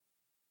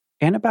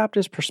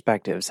Anabaptist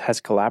Perspectives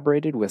has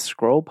collaborated with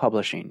Scroll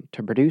Publishing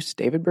to produce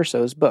David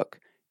Berceau's book,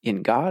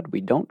 In God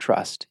We Don't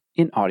Trust,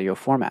 in audio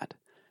format.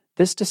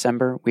 This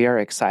December, we are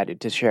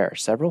excited to share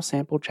several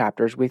sample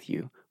chapters with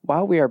you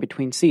while we are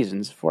between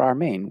seasons for our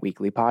main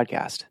weekly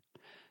podcast.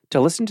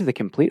 To listen to the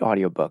complete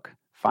audiobook,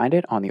 find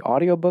it on the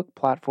audiobook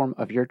platform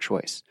of your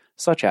choice,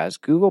 such as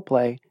Google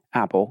Play,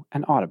 Apple,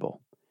 and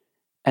Audible.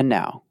 And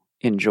now,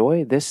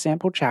 enjoy this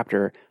sample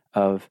chapter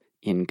of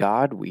In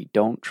God We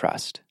Don't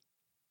Trust.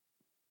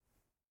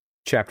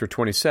 Chapter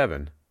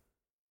 27.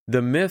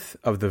 The Myth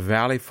of the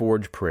Valley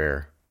Forge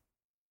Prayer.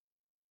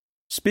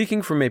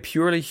 Speaking from a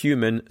purely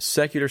human,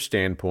 secular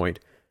standpoint,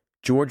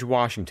 George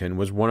Washington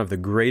was one of the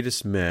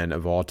greatest men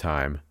of all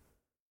time.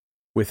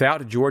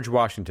 Without George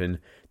Washington,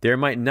 there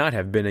might not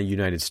have been a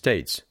United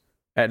States,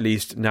 at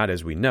least not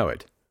as we know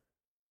it.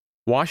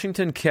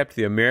 Washington kept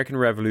the American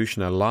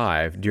Revolution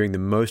alive during the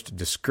most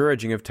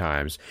discouraging of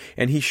times,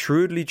 and he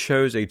shrewdly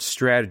chose a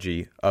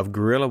strategy of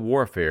guerrilla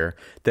warfare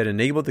that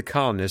enabled the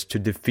colonists to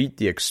defeat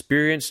the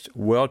experienced,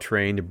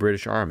 well-trained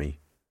British army.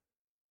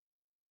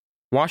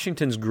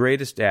 Washington's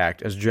greatest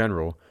act as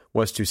general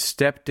was to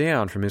step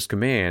down from his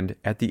command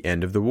at the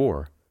end of the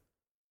war.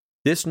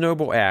 This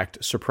noble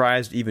act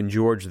surprised even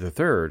George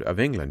III of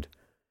England.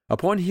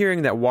 Upon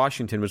hearing that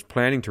Washington was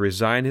planning to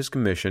resign his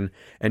commission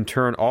and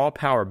turn all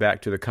power back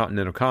to the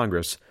Continental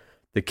Congress,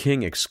 the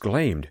king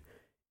exclaimed,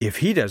 "If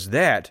he does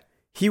that,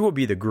 he will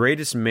be the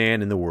greatest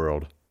man in the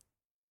world."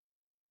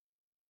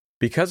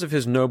 Because of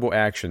his noble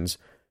actions,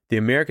 the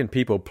American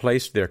people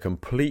placed their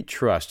complete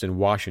trust in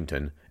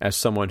Washington as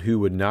someone who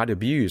would not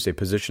abuse a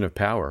position of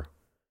power.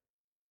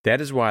 That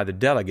is why the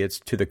delegates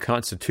to the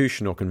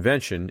Constitutional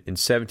Convention in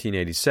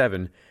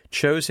 1787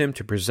 chose him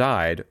to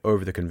preside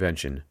over the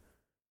convention.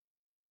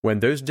 When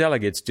those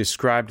delegates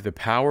described the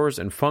powers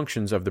and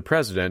functions of the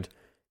president,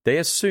 they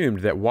assumed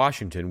that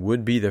Washington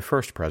would be the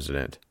first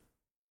president.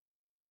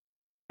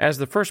 As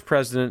the first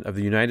president of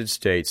the United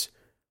States,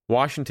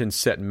 Washington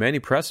set many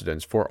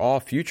precedents for all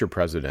future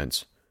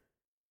presidents.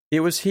 It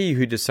was he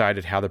who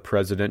decided how the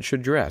president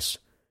should dress,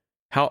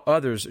 how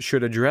others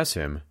should address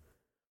him,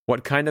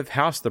 what kind of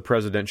house the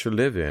president should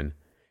live in,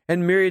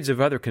 and myriads of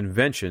other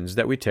conventions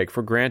that we take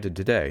for granted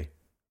today.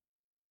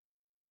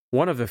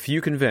 One of the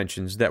few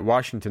conventions that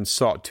Washington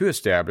sought to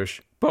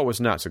establish, but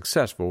was not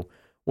successful,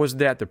 was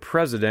that the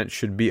president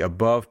should be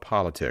above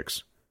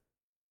politics.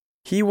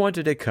 He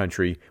wanted a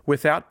country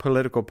without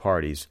political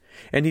parties,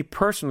 and he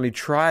personally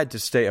tried to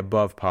stay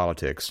above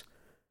politics.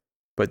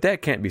 But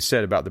that can't be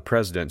said about the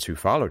presidents who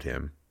followed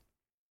him.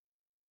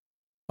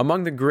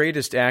 Among the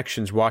greatest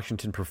actions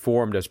Washington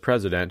performed as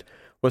president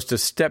was to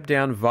step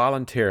down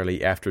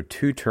voluntarily after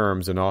 2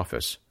 terms in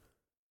office.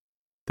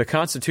 The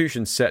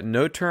Constitution set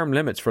no term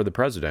limits for the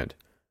president.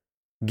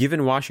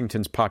 Given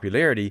Washington's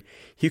popularity,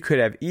 he could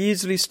have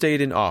easily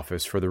stayed in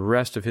office for the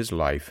rest of his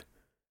life.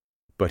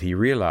 But he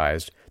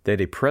realized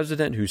that a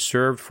president who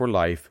served for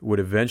life would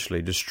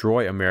eventually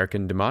destroy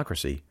American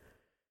democracy.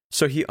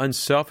 So he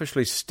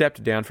unselfishly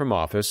stepped down from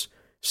office,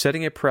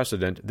 setting a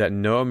precedent that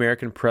no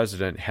American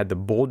president had the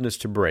boldness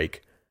to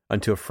break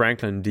until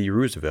Franklin D.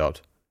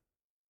 Roosevelt.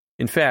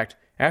 In fact,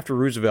 after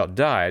Roosevelt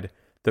died,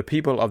 the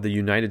people of the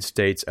United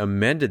States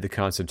amended the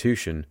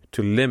Constitution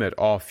to limit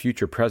all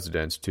future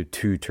presidents to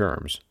 2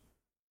 terms.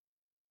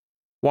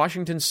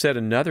 Washington set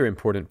another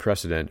important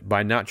precedent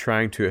by not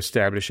trying to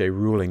establish a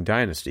ruling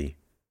dynasty.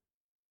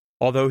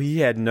 Although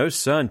he had no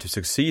son to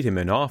succeed him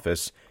in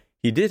office,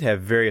 he did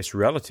have various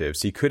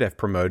relatives he could have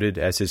promoted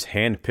as his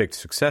hand-picked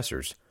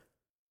successors,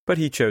 but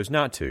he chose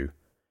not to.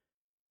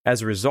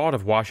 As a result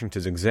of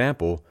Washington's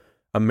example,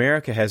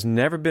 America has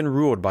never been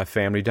ruled by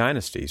family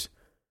dynasties.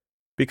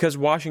 Because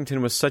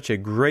Washington was such a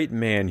great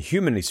man,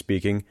 humanly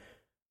speaking,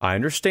 I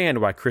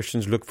understand why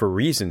Christians look for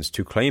reasons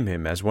to claim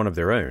him as one of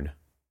their own.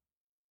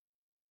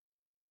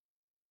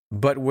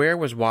 But where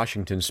was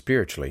Washington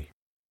spiritually?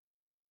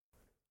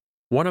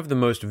 One of the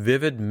most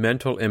vivid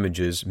mental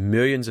images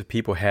millions of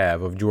people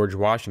have of George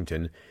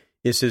Washington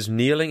is his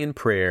kneeling in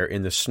prayer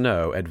in the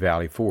snow at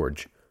Valley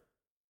Forge.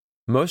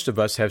 Most of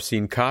us have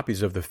seen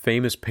copies of the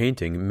famous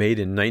painting made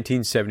in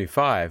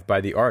 1975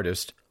 by the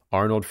artist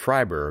Arnold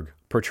Friberg,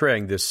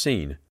 portraying this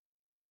scene.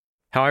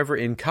 However,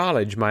 in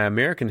college, my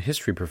American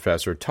history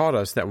professor taught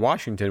us that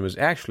Washington was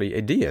actually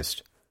a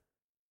deist.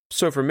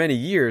 So for many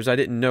years, I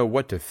didn't know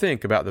what to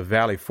think about the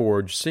Valley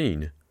Forge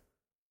scene.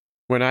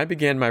 When I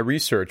began my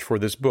research for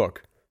this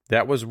book,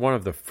 that was one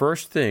of the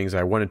first things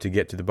I wanted to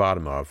get to the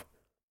bottom of.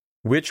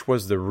 Which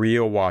was the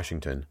real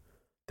Washington?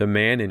 The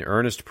man in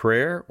earnest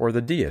prayer or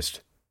the deist?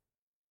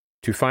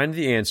 To find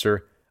the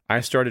answer,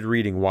 I started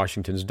reading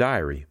Washington's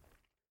diary.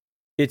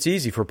 It's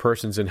easy for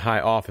persons in high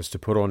office to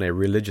put on a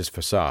religious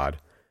facade.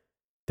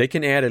 They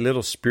can add a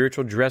little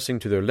spiritual dressing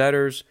to their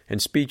letters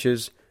and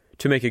speeches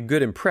to make a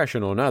good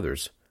impression on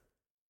others.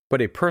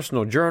 But a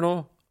personal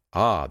journal?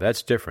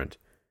 That's different.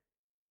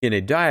 In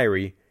a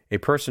diary, a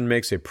person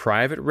makes a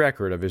private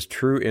record of his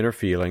true inner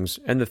feelings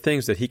and the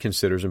things that he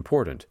considers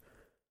important.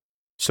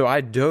 So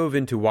I dove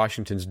into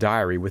Washington's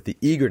diary with the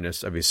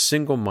eagerness of a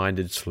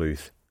single-minded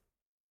sleuth.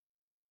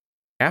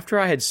 After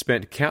I had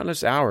spent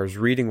countless hours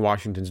reading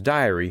Washington's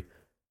diary,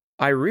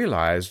 I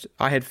realized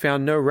I had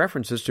found no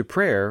references to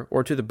prayer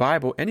or to the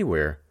Bible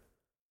anywhere.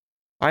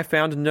 I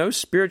found no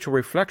spiritual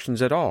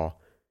reflections at all.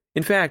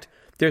 In fact,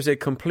 there's a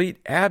complete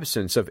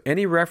absence of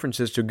any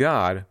references to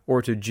God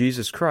or to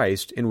Jesus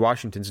Christ in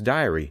Washington's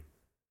diary.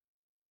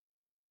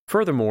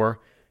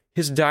 Furthermore,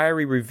 his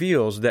diary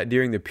reveals that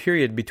during the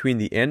period between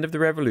the end of the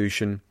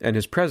Revolution and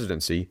his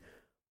presidency,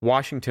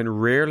 Washington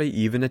rarely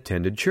even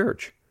attended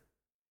church.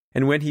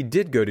 And when he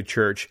did go to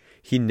church,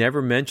 he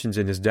never mentions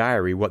in his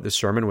diary what the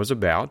sermon was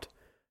about,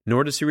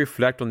 nor does he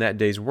reflect on that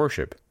day's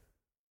worship.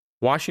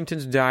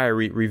 Washington's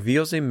diary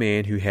reveals a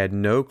man who had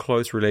no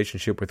close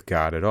relationship with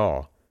God at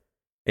all,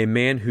 a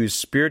man whose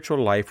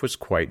spiritual life was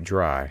quite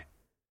dry,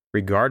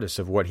 regardless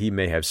of what he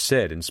may have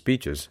said in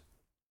speeches.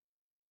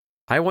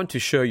 I want to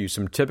show you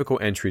some typical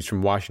entries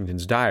from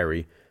Washington's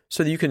diary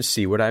so that you can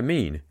see what I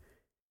mean.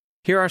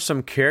 Here are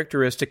some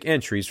characteristic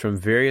entries from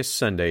various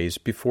Sundays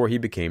before he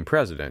became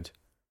president.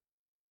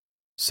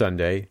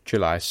 Sunday,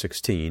 July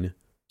 16,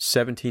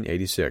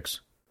 1786.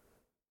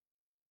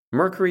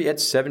 Mercury at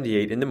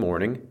 78 in the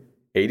morning,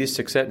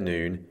 86 at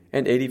noon,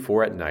 and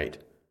 84 at night.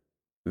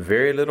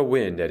 Very little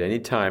wind at any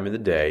time in the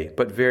day,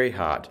 but very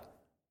hot.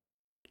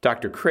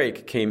 Dr.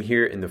 Craik came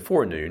here in the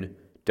forenoon,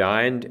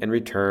 dined, and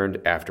returned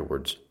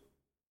afterwards.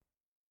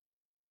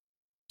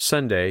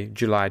 Sunday,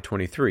 July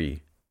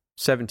 23,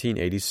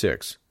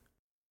 1786.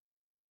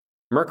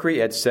 Mercury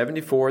at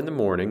 74 in the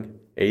morning,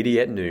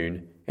 80 at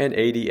noon, and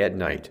 80 at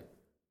night.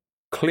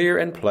 Clear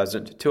and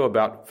pleasant till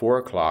about 4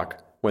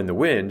 o'clock, when the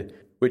wind,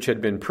 which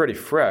had been pretty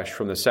fresh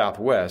from the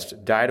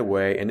southwest, died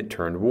away and it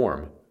turned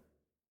warm.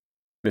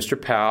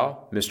 Mr.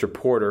 Powell, Mr.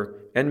 Porter,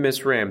 and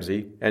Miss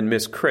Ramsay and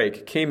Miss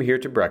Craik came here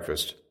to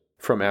breakfast,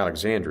 from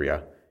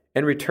Alexandria,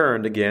 and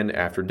returned again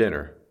after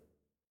dinner.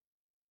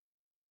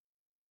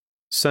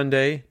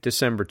 Sunday,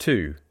 December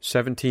 2,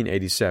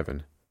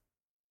 1787.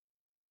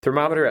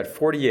 Thermometer at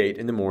 48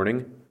 in the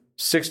morning,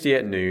 60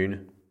 at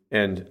noon,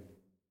 and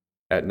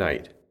at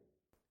night.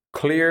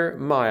 Clear,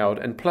 mild,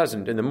 and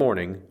pleasant in the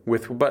morning,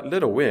 with but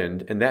little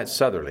wind, and that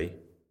southerly.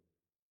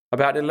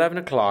 About 11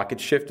 o'clock it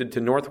shifted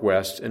to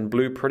northwest and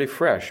blew pretty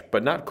fresh,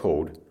 but not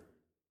cold.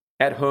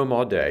 At home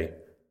all day.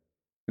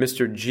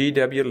 Mr. G.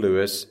 W.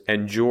 Lewis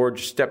and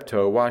George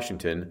Steptoe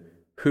Washington,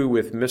 who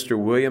with Mr.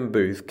 William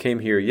Booth came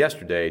here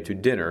yesterday to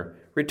dinner,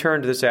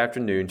 returned this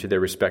afternoon to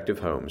their respective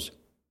homes.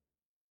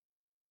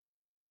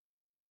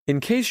 In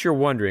case you're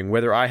wondering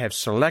whether I have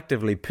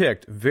selectively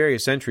picked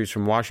various entries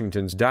from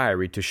Washington's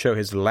diary to show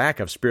his lack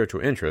of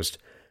spiritual interest,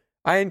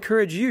 I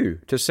encourage you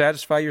to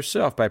satisfy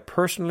yourself by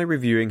personally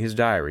reviewing his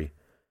diary.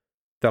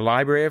 The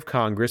Library of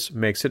Congress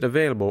makes it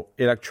available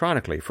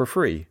electronically for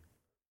free.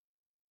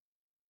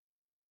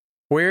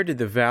 Where did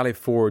the Valley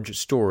Forge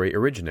story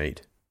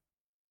originate?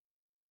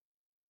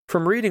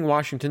 From reading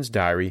Washington's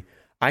diary,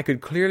 I could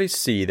clearly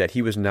see that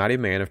he was not a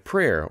man of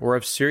prayer or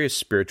of serious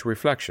spiritual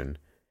reflection.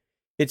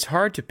 It's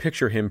hard to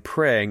picture him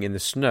praying in the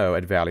snow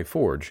at Valley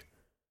Forge.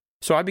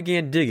 So I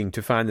began digging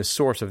to find the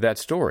source of that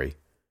story.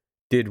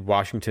 Did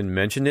Washington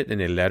mention it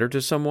in a letter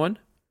to someone?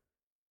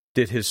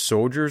 Did his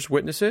soldiers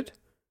witness it?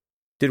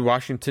 Did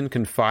Washington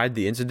confide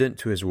the incident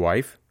to his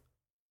wife?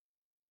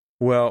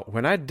 Well,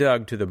 when I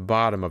dug to the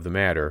bottom of the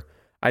matter,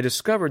 I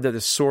discovered that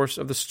the source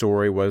of the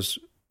story was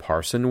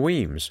Parson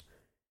Weems.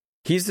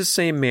 He's the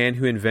same man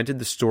who invented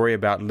the story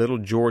about little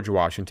George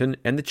Washington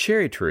and the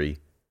cherry tree.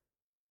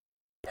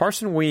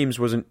 Parson Weems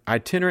was an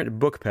itinerant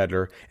book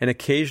peddler and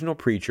occasional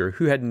preacher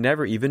who had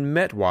never even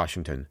met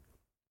Washington.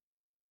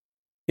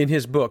 In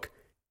his book,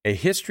 A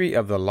History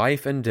of the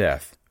Life and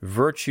Death,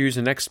 Virtues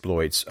and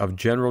Exploits of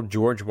General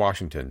George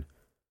Washington,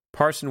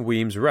 Parson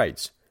Weems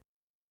writes,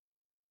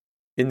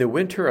 In the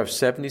winter of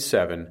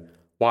 77,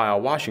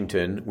 while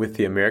Washington, with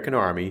the American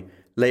army,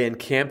 lay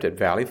encamped at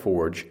Valley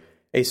Forge,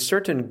 a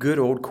certain good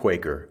old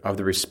Quaker of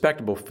the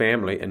respectable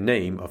family and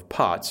name of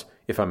Potts,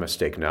 if I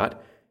mistake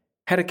not,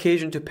 had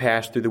occasion to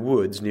pass through the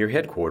woods near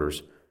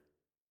headquarters.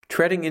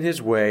 Treading in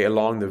his way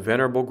along the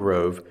venerable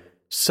grove,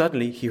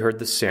 suddenly he heard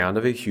the sound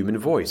of a human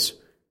voice,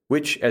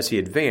 which, as he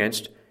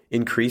advanced,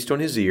 increased on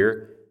his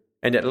ear,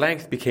 and at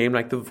length became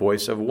like the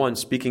voice of one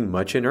speaking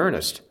much in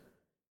earnest.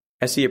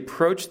 As he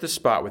approached the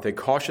spot with a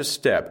cautious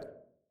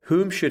step,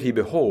 whom should he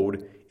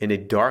behold in a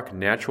dark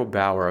natural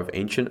bower of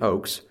ancient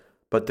oaks,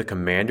 but the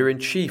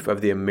commander-in-chief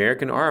of the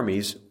American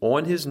armies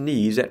on his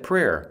knees at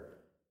prayer?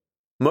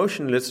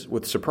 Motionless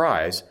with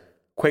surprise,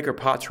 Quaker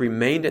Potts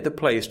remained at the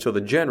place till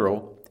the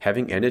general,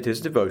 having ended his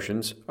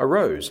devotions,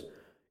 arose,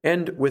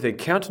 and, with a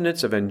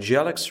countenance of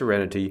angelic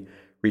serenity,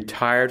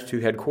 retired to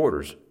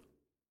headquarters.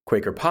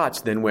 Quaker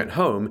Potts then went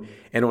home,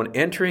 and on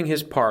entering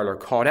his parlor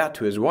called out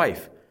to his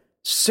wife,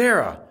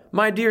 "Sarah,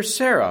 my dear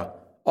Sarah,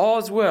 all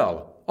is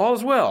well, all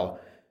is well.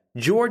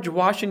 George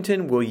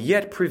Washington will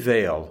yet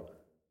prevail."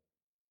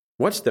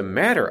 "What's the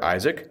matter,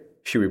 Isaac?"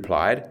 she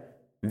replied.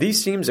 "Thee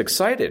seems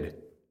excited."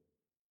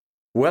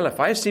 "Well, if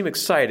I seem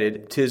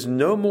excited, 'tis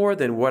no more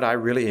than what I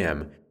really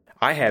am.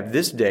 I have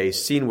this day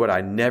seen what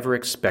I never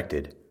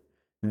expected.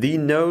 Thee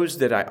knows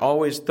that I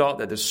always thought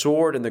that the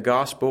sword and the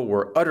gospel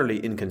were utterly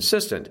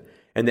inconsistent,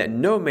 and that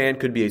no man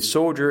could be a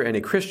soldier and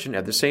a Christian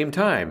at the same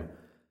time.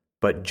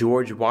 But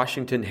George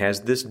Washington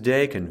has this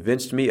day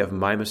convinced me of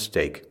my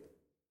mistake."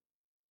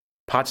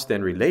 Potts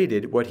then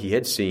related what he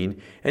had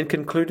seen and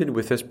concluded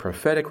with this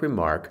prophetic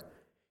remark,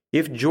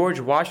 "If George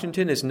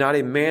Washington is not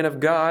a man of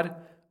God,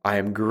 I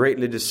am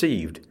greatly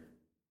deceived,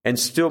 and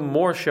still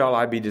more shall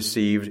I be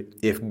deceived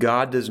if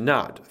God does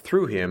not,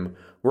 through him,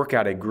 work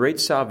out a great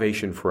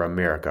salvation for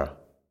America."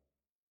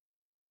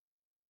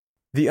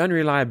 The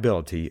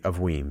unreliability of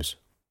Weems.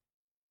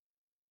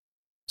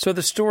 So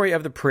the story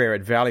of the prayer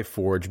at Valley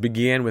Forge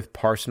began with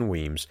Parson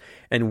Weems,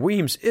 and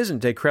Weems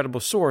isn't a credible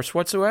source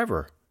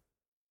whatsoever.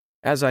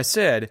 As I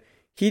said,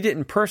 he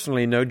didn't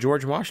personally know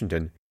George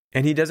Washington,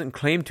 and he doesn't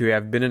claim to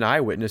have been an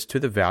eyewitness to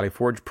the Valley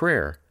Forge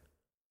prayer.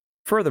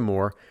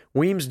 Furthermore,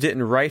 Weems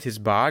didn't write his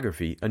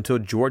biography until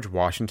George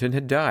Washington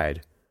had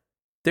died.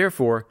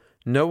 Therefore,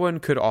 no one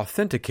could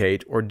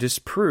authenticate or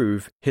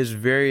disprove his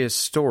various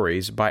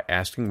stories by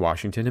asking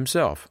Washington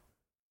himself.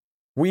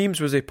 Weems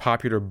was a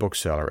popular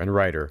bookseller and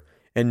writer,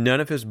 and none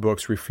of his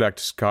books reflect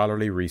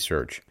scholarly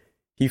research.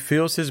 He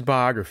fills his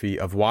biography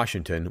of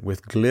Washington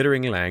with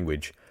glittering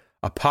language,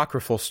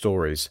 apocryphal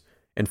stories,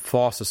 and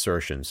false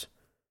assertions.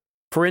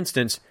 For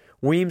instance,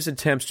 Weems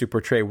attempts to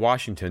portray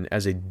Washington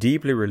as a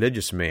deeply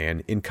religious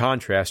man in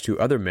contrast to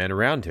other men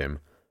around him,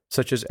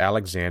 such as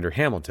Alexander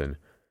Hamilton.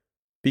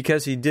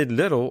 Because he did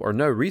little or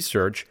no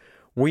research,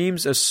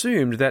 Weems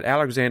assumed that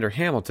Alexander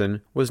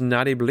Hamilton was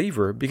not a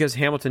believer because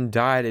Hamilton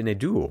died in a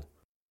duel.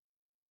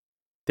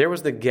 There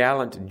was the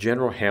gallant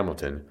General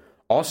Hamilton,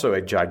 also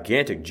a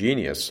gigantic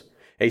genius,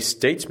 a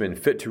statesman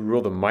fit to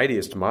rule the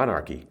mightiest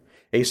monarchy,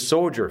 a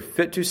soldier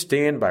fit to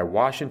stand by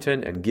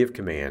Washington and give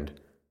command.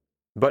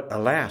 But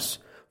alas,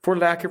 for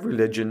lack of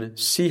religion,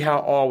 see how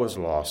all was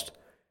lost,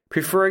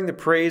 preferring the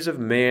praise of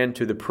man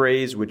to the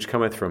praise which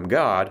cometh from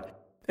God,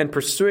 and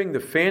pursuing the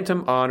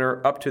phantom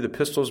honor up to the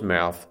pistol's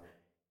mouth,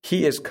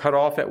 he is cut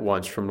off at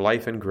once from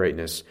life and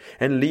greatness,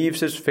 and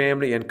leaves his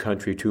family and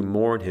country to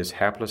mourn his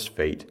hapless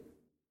fate.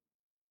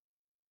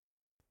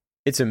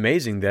 It's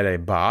amazing that a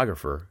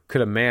biographer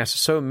could amass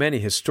so many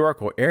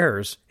historical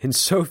errors in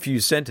so few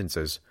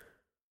sentences.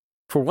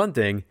 For one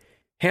thing,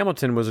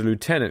 Hamilton was a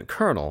lieutenant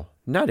colonel,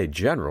 not a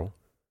general.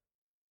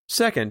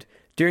 Second,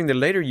 during the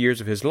later years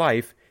of his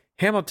life,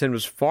 Hamilton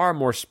was far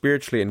more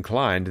spiritually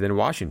inclined than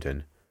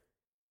Washington.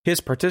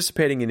 His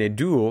participating in a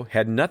duel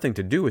had nothing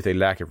to do with a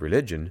lack of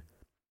religion.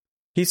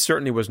 He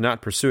certainly was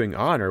not pursuing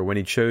honor when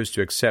he chose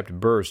to accept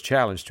Burr's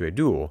challenge to a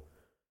duel.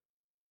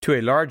 To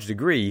a large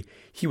degree,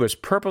 he was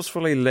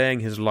purposefully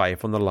laying his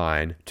life on the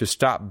line to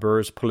stop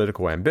Burr's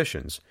political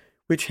ambitions,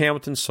 which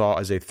Hamilton saw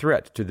as a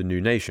threat to the new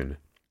nation.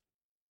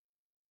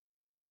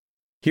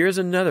 Here is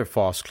another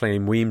false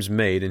claim Weems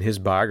made in his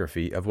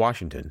biography of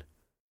Washington.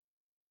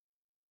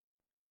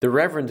 The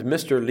Reverend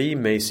Mr. Lee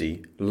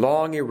Macy,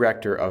 long a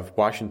rector of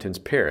Washington's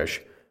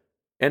parish,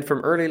 and from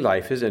early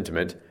life his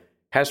intimate,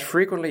 has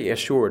frequently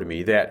assured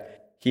me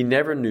that he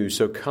never knew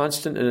so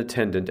constant an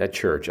attendant at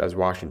church as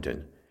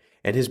Washington,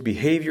 and his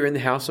behavior in the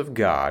house of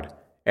God,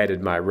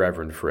 added my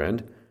reverend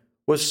friend,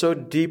 was so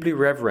deeply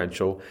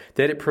reverential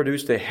that it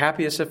produced the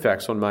happiest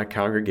effects on my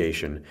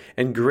congregation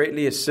and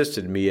greatly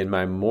assisted me in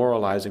my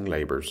moralizing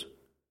labors.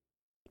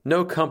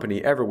 No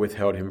company ever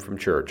withheld him from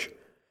church.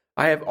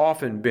 I have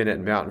often been at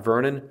Mount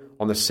Vernon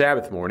on the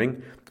Sabbath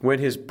morning when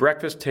his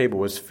breakfast table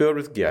was filled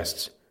with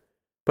guests,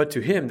 but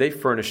to him they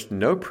furnished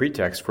no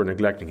pretext for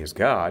neglecting his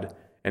God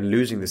and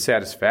losing the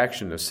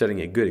satisfaction of setting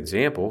a good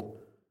example.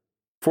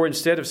 For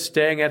instead of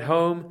staying at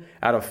home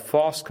out of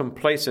false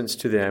complacence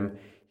to them,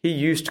 he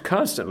used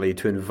constantly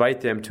to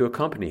invite them to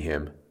accompany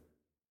him.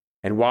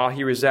 And while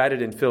he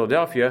resided in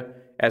Philadelphia,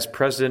 as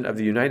President of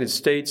the United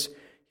States,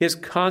 his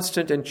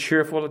constant and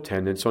cheerful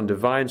attendance on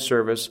divine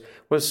service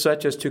was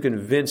such as to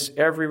convince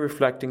every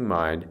reflecting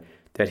mind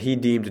that he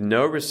deemed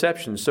no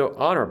reception so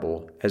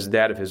honorable as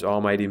that of his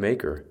almighty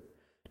Maker,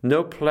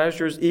 no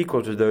pleasures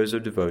equal to those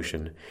of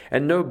devotion,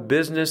 and no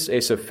business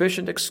a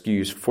sufficient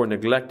excuse for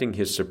neglecting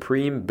his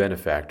supreme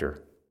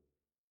benefactor.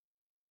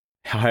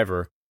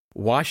 However,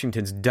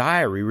 Washington's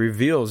diary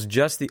reveals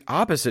just the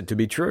opposite to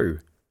be true.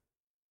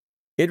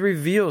 It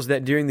reveals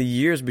that during the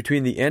years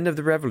between the end of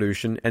the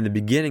Revolution and the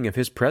beginning of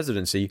his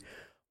presidency,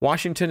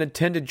 Washington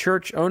attended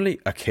church only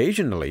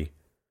occasionally.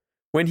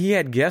 When he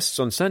had guests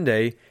on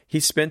Sunday,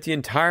 he spent the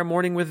entire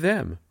morning with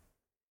them.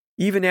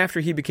 Even after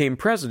he became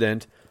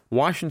president,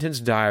 Washington's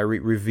diary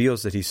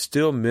reveals that he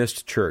still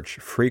missed church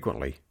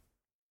frequently.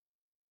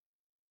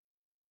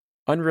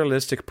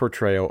 Unrealistic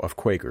portrayal of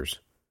Quakers.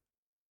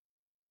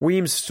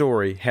 Weems'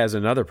 story has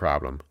another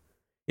problem.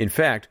 In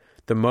fact,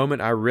 the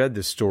moment I read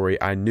this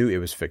story, I knew it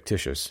was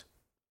fictitious.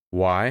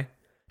 Why?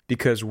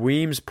 Because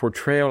Weems'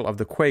 portrayal of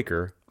the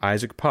Quaker,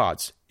 Isaac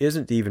Potts,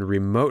 isn't even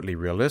remotely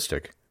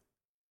realistic.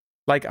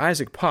 Like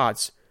Isaac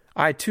Potts,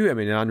 I too am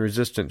a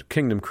non-resistant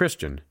Kingdom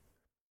Christian.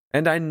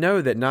 And I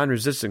know that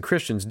non-resistant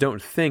Christians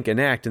don't think and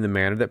act in the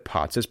manner that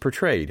Potts is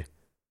portrayed.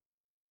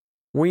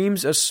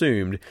 Weems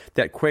assumed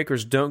that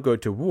Quakers don't go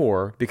to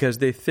war because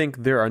they think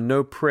there are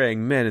no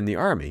praying men in the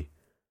army.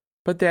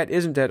 But that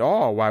isn't at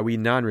all why we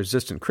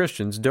non-resistant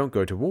Christians don't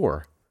go to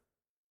war.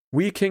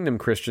 We Kingdom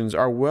Christians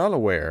are well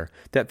aware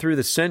that through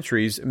the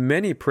centuries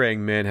many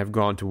praying men have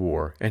gone to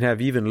war and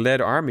have even led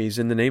armies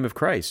in the name of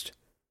Christ.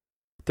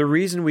 The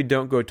reason we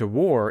don't go to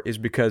war is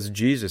because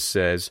Jesus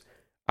says,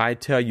 "I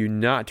tell you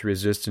not to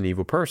resist an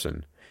evil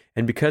person,"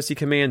 and because he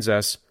commands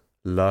us,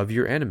 "Love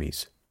your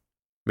enemies."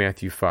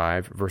 Matthew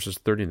 5, verses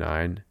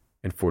 39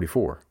 and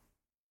 44.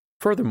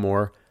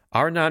 Furthermore,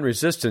 our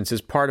non-resistance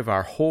is part of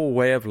our whole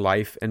way of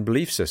life and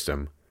belief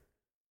system.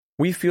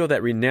 We feel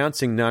that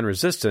renouncing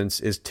non-resistance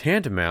is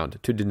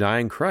tantamount to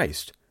denying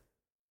Christ.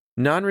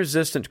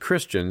 Non-resistant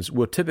Christians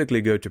will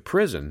typically go to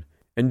prison,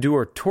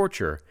 endure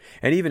torture,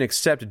 and even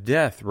accept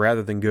death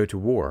rather than go to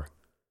war.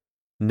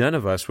 None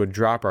of us would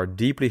drop our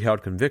deeply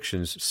held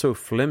convictions so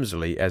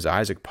flimsily as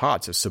Isaac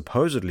Potts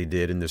supposedly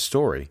did in this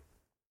story.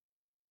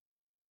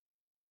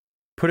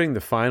 Putting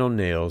the final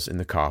nails in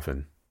the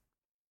coffin.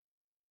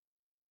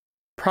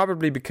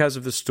 Probably because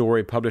of the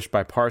story published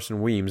by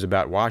Parson Weems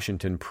about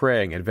Washington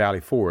praying at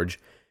Valley Forge,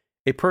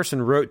 a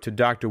person wrote to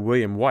Dr.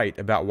 William White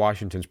about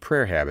Washington's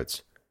prayer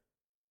habits.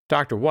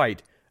 Dr.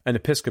 White, an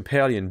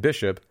Episcopalian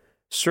bishop,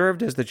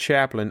 served as the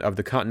chaplain of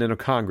the Continental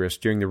Congress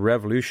during the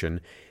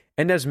Revolution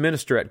and as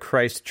minister at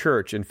Christ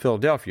Church in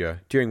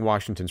Philadelphia during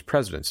Washington's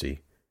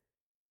presidency.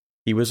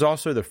 He was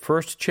also the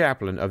first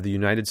chaplain of the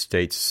United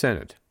States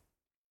Senate.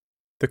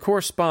 The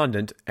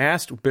correspondent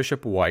asked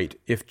Bishop White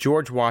if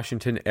George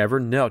Washington ever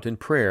knelt in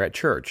prayer at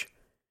church.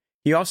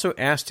 He also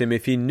asked him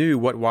if he knew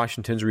what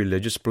Washington's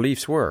religious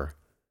beliefs were.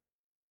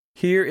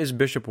 Here is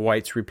Bishop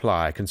White's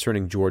reply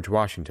concerning George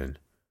Washington.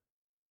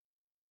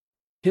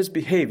 His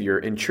behavior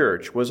in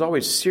church was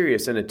always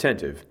serious and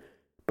attentive,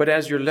 but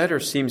as your letter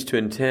seems to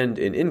intend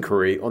an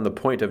inquiry on the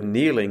point of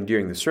kneeling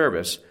during the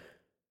service,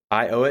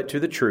 I owe it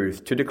to the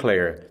truth to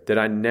declare that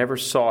I never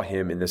saw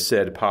him in the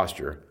said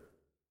posture.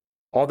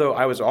 Although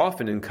I was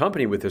often in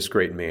company with this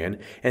great man,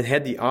 and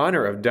had the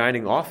honor of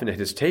dining often at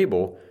his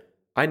table,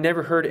 I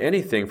never heard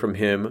anything from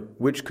him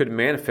which could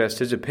manifest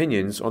his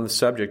opinions on the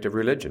subject of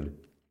religion.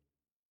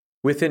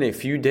 Within a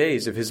few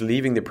days of his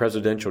leaving the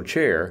presidential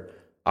chair,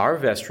 our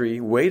vestry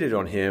waited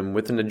on him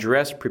with an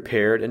address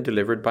prepared and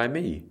delivered by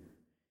me.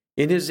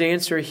 In his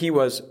answer he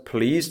was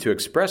pleased to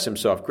express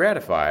himself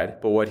gratified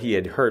by what he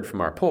had heard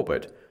from our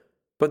pulpit,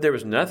 but there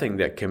was nothing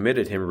that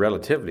committed him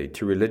relatively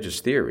to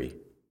religious theory.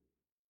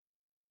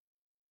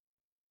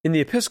 In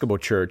the Episcopal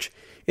Church,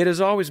 it has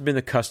always been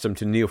the custom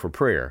to kneel for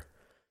prayer.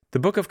 The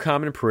Book of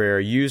Common Prayer,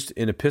 used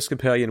in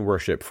Episcopalian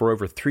worship for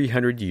over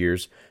 300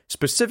 years,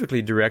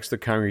 specifically directs the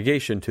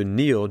congregation to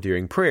kneel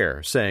during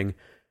prayer, saying,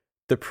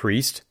 "The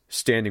priest,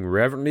 standing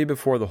reverently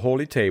before the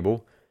holy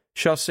table,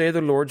 shall say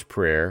the Lord's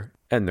Prayer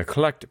and the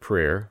collect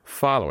prayer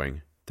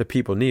following, the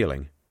people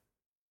kneeling."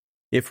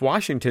 If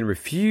Washington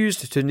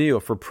refused to kneel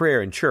for prayer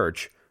in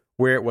church,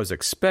 where it was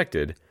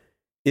expected,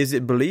 is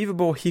it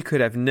believable he could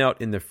have knelt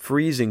in the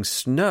freezing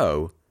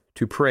snow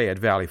to pray at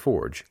Valley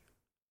Forge?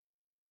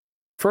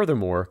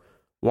 Furthermore,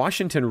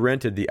 Washington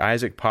rented the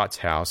Isaac Potts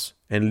house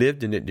and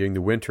lived in it during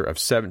the winter of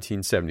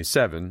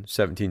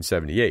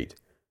 1777-1778,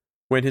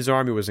 when his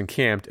army was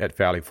encamped at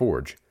Valley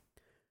Forge.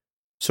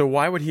 So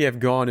why would he have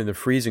gone in the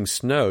freezing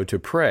snow to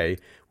pray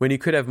when he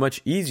could have much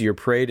easier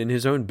prayed in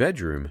his own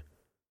bedroom?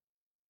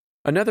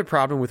 Another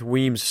problem with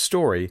Weems'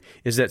 story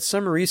is that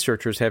some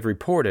researchers have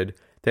reported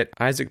that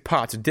Isaac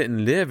Potts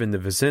didn't live in the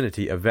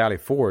vicinity of Valley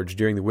Forge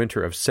during the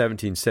winter of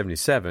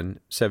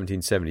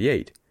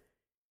 1777-1778.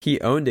 He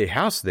owned a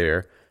house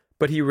there,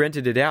 but he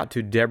rented it out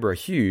to Deborah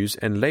Hughes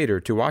and later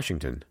to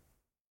Washington.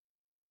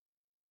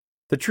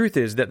 The truth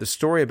is that the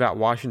story about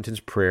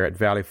Washington's prayer at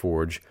Valley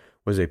Forge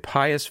was a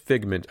pious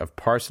figment of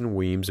Parson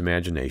Weems'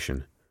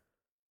 imagination.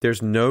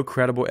 There's no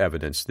credible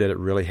evidence that it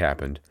really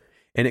happened,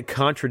 and it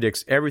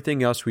contradicts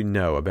everything else we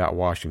know about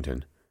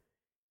Washington.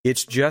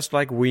 It's just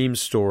like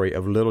Weems' story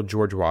of little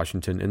George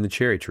Washington and the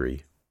cherry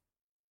tree.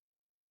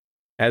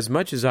 As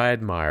much as I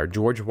admire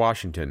George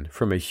Washington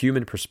from a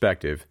human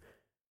perspective,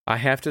 I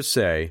have to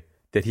say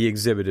that he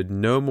exhibited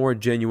no more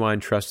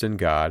genuine trust in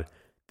God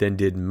than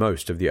did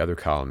most of the other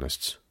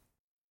colonists.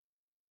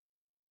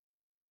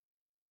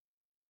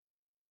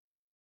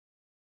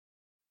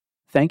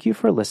 Thank you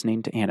for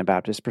listening to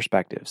Anabaptist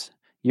Perspectives.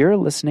 Your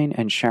listening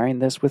and sharing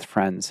this with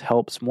friends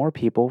helps more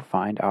people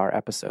find our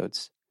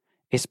episodes.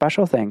 A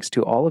special thanks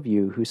to all of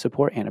you who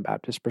support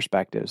Anabaptist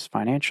Perspectives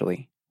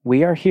financially.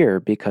 We are here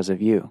because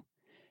of you.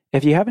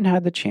 If you haven't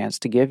had the chance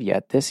to give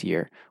yet this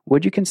year,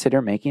 would you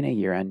consider making a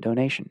year-end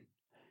donation?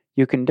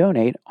 You can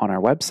donate on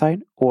our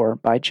website or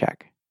by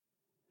check.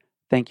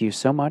 Thank you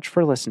so much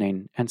for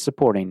listening and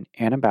supporting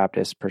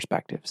Anabaptist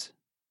Perspectives.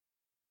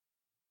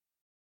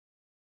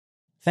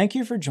 Thank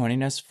you for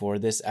joining us for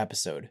this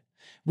episode.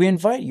 We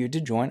invite you to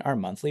join our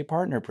monthly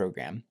partner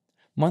program.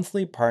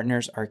 Monthly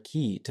partners are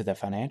key to the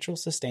financial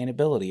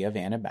sustainability of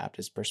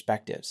Anabaptist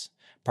Perspectives.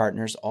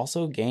 Partners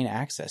also gain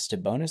access to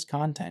bonus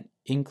content,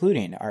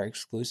 including our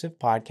exclusive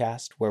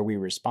podcast where we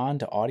respond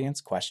to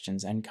audience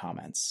questions and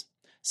comments.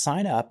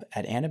 Sign up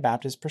at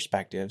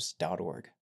AnabaptistPerspectives.org.